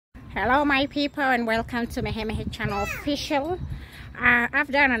Hello my people, and welcome to my channel official.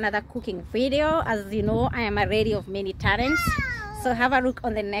 I've done another cooking video. As you know, I am a lady of many talents, so have a look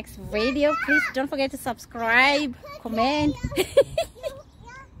on the next video. Please don't forget to subscribe, comment.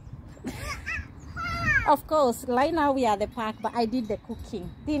 Of course, right now we are at the park, but I did the cooking,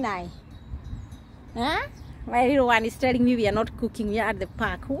 didn't I? Huh? My little one is telling me we are not cooking, we are at the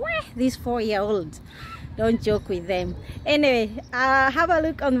park. Where? These 4-year-olds, don't joke with them. Anyway, have a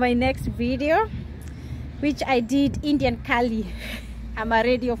look on my next video, which I did Indian curry. I'm a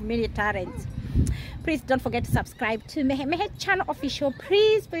lady of many talents. Please don't forget to subscribe to my channel official.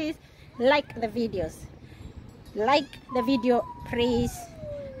 Please like the videos, like the video please,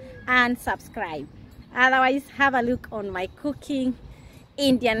 and subscribe. Otherwise, have a look on my cooking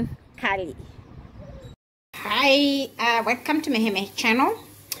Indian curry. Hi, welcome to my channel.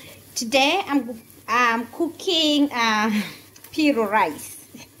 Today I'm cooking Pilau rice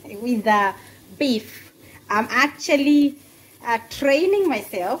with beef. I'm actually training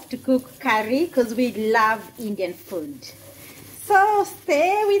myself to cook curry because we love Indian food. So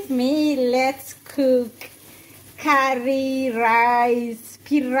stay with me. Let's cook curry rice,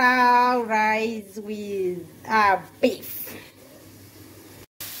 pilau rice with beef.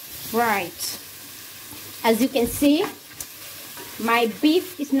 Right. As you can see, my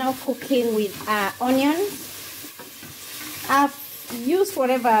beef is now cooking with onions. I've used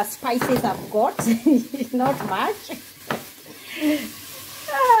whatever spices I've got. It's not much.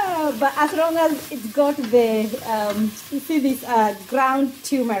 But as long as it's got the, you see this ground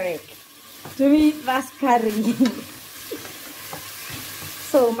turmeric. To me, that's curry.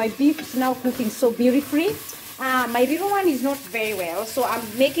 So my beef is now cooking so beautifully. My little one is not very well, so I'm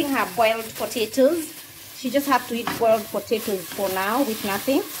making her boiled potatoes. She just have to eat boiled potatoes for now with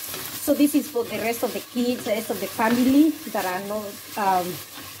nothing. So this is for the rest of the kids, the rest of the family that are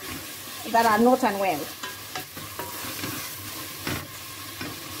not unwell.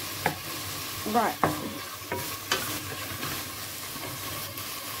 Right.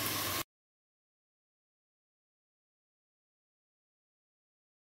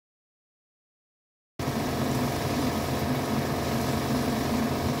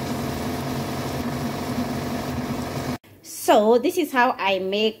 So this is how I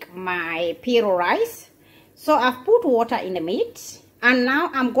make my pilau rice. So I've put water in the meat, and now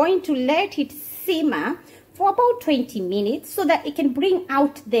I'm going to let it simmer for about 20 minutes so that it can bring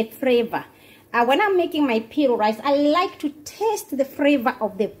out the flavor. When I'm making my pilau rice, I like to taste the flavor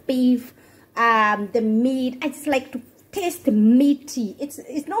of the beef, the meat. I just like to taste the meaty.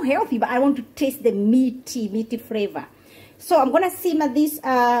 It's not healthy, but I want to taste the meaty flavor. So I'm gonna simmer this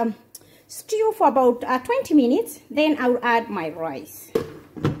stew for about 20 minutes, then I'll add my rice.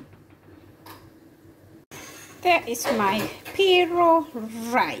 There is my pilau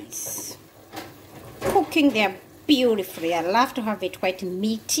rice cooking there beautifully. I love to have it quite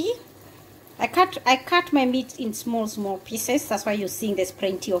meaty. I cut my meat in small pieces. That's why you're seeing there's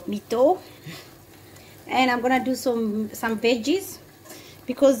plenty of meat though. And I'm gonna do some veggies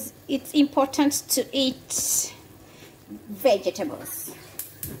because it's important to eat vegetables.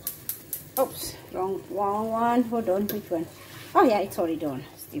 Oops, wrong one. Hold on, which one? Oh yeah, it's already done.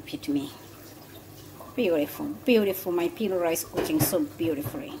 Stupid me. Beautiful. My pilau rice cooking so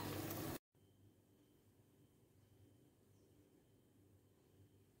beautifully.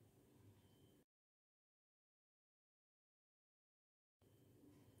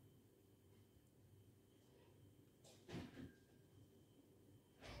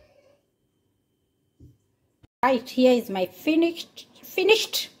 Right, here is my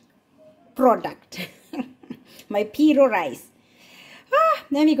finished product. My pilau rice.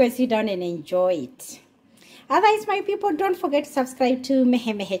 Let me go sit down and enjoy it. Otherwise, my people, don't forget to subscribe to my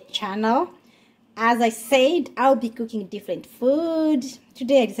channel. As I said, I'll be cooking different food.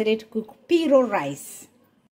 Today I decided to cook pilau rice.